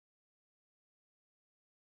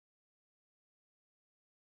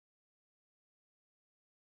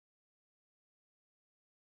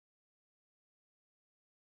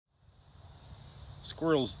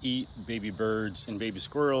Squirrels eat baby birds and baby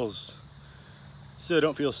squirrels, so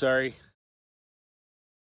don't feel sorry.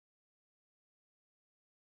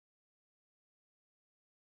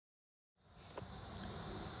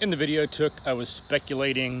 In the video I was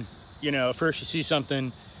speculating, you know, first you see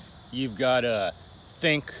something, you've got to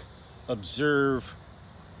think, observe,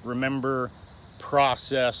 remember,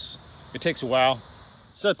 process. It takes a while.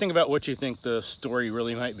 So think about what you think the story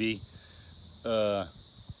really might be,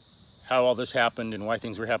 how all this happened and why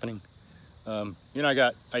things were happening. You know, I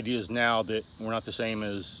got ideas now that were not the same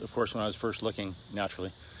as, of course, when I was first looking,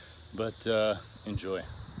 naturally. But enjoy.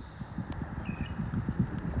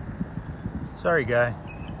 Sorry, guy.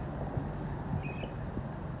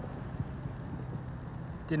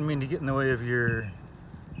 Didn't mean to get in the way of your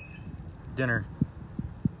dinner.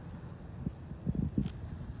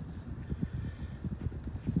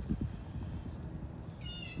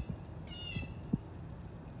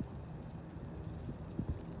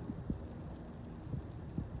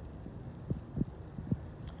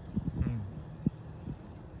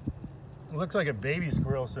 It looks like a baby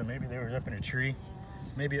squirrel, so maybe they were up in a tree.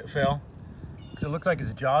 Maybe it fell. So it looks like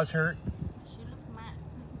his jaws hurt. She looks mad.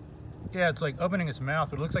 Yeah, it's like opening its mouth,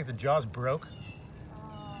 but it looks like the jaws broke.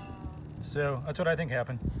 So that's what I think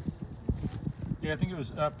happened. Yeah, I think it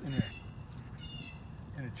was up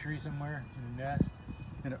in a tree somewhere, in a nest,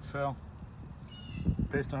 and it fell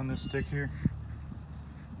based on this stick here.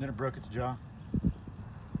 Then it broke its jaw.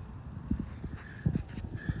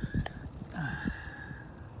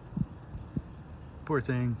 Poor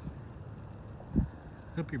thing.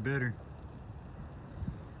 Hope you're better.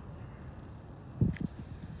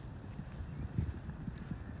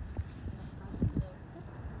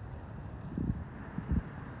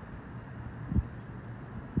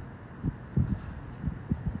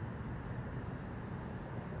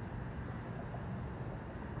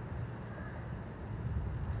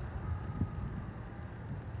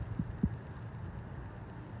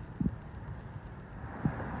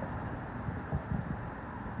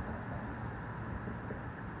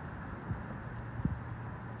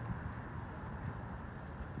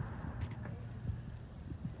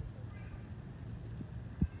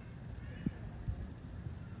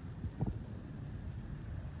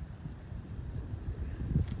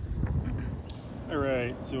 All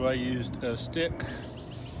right, so I used a stick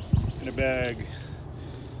and a bag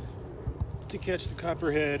to catch the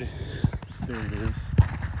copperhead. There it is.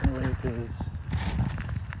 Anyway, it goes.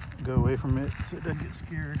 Go away from it so it doesn't get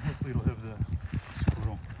scared. Hopefully it'll have the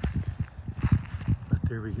squirrel. But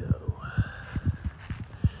there we go.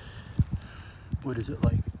 What is it,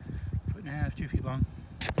 like? 1.5 feet, 2 feet long?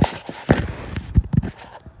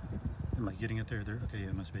 Am I getting it there? Okay, yeah,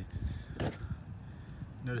 it must be.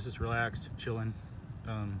 Notice it's relaxed, chilling,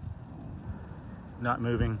 not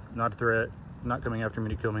moving, not a threat, not coming after me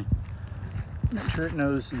to kill me. Make sure it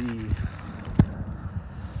knows the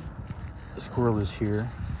squirrel is here.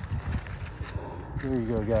 There you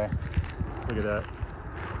go, guy. Look at that.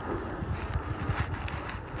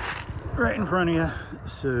 Right in front of you.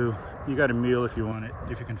 So you got a meal if you want it,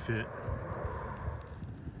 if you can fit.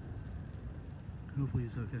 Hopefully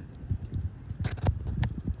it's okay.